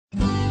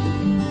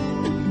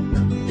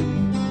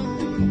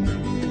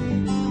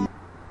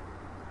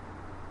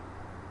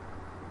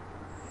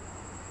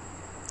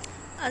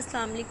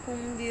السلام علیکم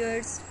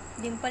viewers,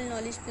 dimple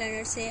knowledge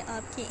planner سے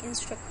آپ کی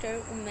instructor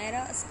Umera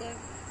Asghar.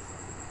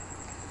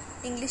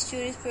 English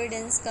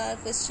jurisprudence کا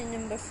کوسچن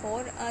نمبر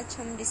 4 آج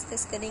ہم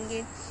ڈسکس کریں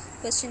گے۔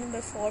 کوسچن نمبر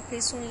 4 پھر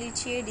سن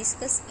لیجیے۔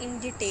 Discuss in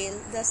detail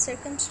the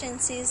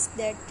circumstances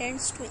that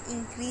tends to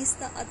increase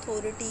the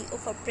authority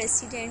of a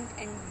president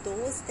and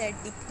those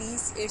that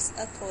decrease it's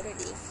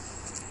authority.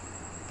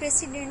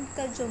 President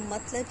کا جو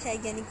مطلب ہے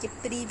یعنی کہ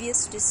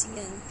پریویس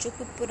ڈیسیژن، جو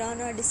کہ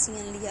پرانا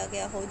ڈیسیژن لیا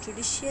گیا ہو۔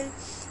 جوڈیشیل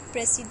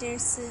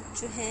پریسیڈنٹس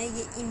جو ہیں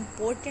یہ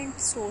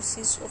امپورٹنٹ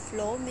سورسز آف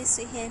لا میں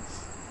سے ہیں۔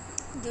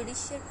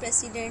 Judicial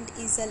president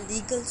is a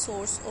legal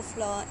source of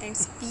law and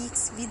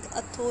speaks with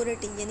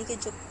authority, یعنی کہ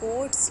جو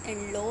courts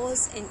and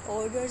laws and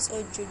orders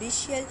اور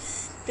جوڈیشیل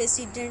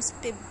پریسیڈنٹس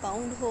پہ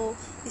باؤنڈ ہو،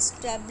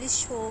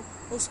 اسٹیبلش ہو،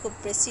 اس کو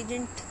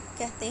پریسیڈنٹ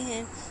کہتے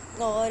ہیں۔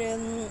 اور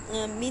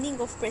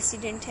میننگ آف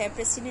پریسیڈنٹ ہے،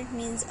 پریسیڈنٹ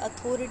مینز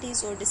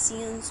اتھارٹیز اور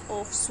decisions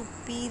of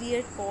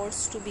superior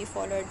courts to be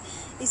followed.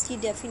 اس کی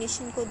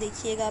ڈیفینیشن کو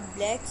دیکھیے گا۔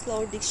 بلیکس لا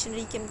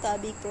ڈکشنری کے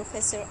مطابق،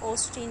 پروفیسر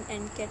آسٹن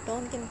اینڈ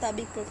کیٹون کے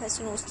مطابق،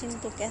 پروفیسر آسٹن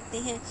تو کہتے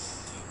ہیں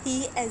He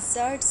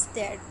asserts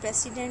that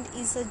precedent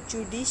is a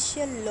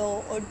judicial law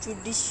اور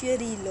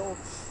judiciary law۔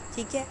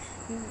 ٹھیک ہے،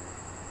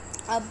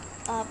 اب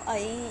آپ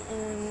آئیں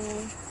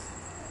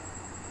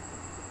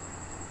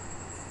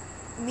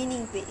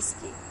میننگ پہ اس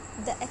کی۔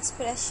 The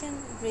expression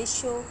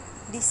ratio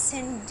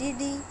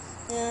descended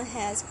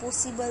has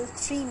possible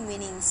 3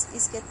 meanings۔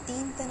 اس کے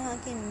 3 طرح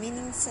کے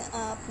میننگس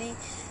آپ نے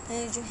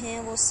جو ہیں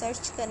وہ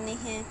سرچ کرنے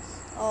ہیں۔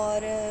 اور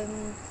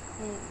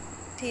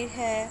پھر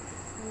ہے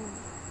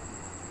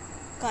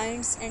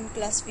kinds and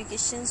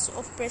classifications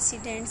of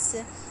precedents،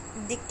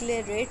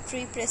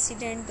 declaratory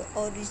precedent،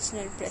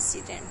 original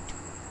precedent۔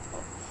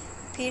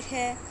 پھر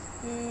ہے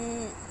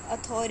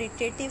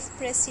authoritative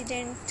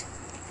precedent،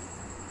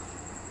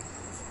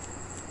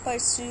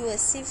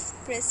 persuasive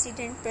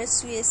precedent،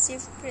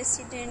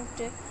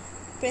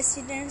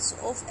 precedents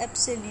of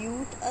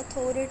absolute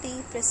authority،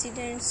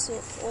 precedents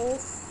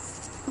of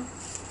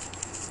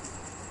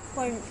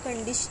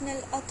conditional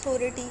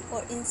authority،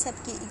 اور ان سب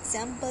کی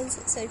examples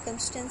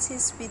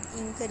circumstances with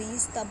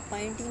increase the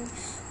binding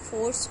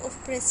force of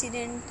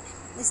precedent۔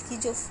 اس کی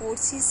جو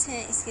فورسز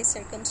ہیں، اس کے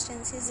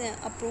circumstances ہیں۔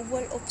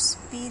 approval of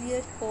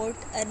superior court،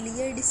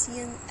 earlier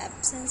decision،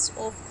 absence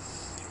of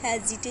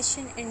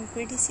hesitation and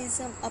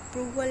criticism،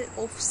 approval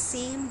of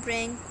same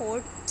rank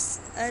courts,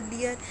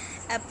 earlier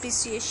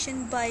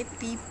appreciation by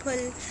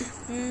people،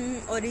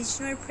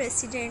 original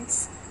precedents،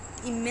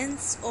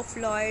 immense of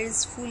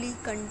lawyers, fully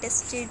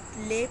contested,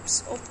 lapse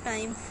of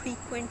time,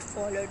 frequent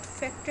followed,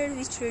 factor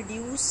which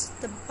reduce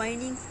the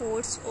binding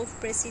force of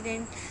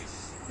precedent،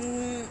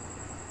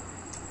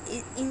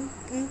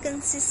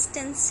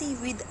 inconsistency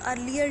with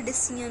earlier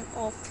decision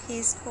of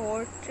his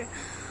court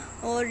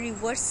or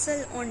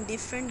reversal on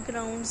different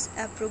grounds,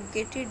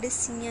 abrogated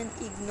decision,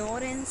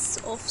 ignorance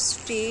of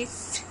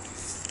state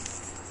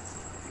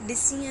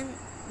decision,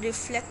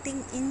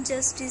 reflecting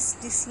injustice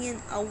decision,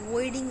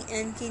 avoiding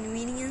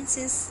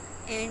inconveniences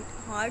and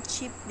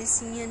hardship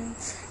decision,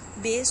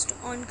 based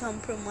on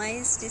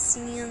compromise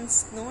decisions,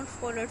 not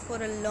followed for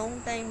a long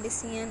time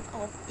decision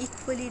of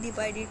equally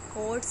divided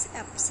courts,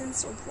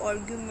 absence of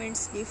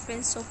arguments,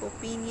 difference of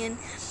opinion,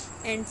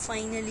 and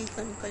finally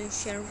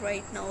conclusion۔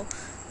 Right now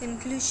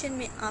conclusion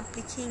میں آپ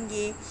لکھیں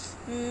گے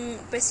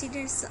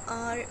precedents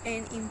are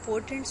an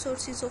important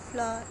sources of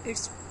law،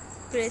 its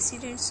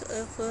precedents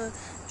of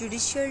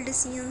judicial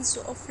decisions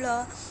of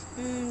law,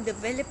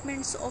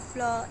 developments of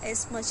law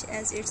as much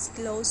as it's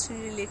closely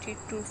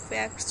related to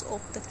facts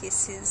of the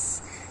cases,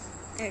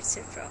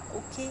 etc.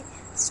 Okay,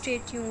 stay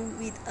tuned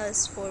with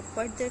us for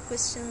further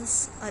questions.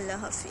 Allah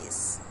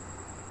Hafiz.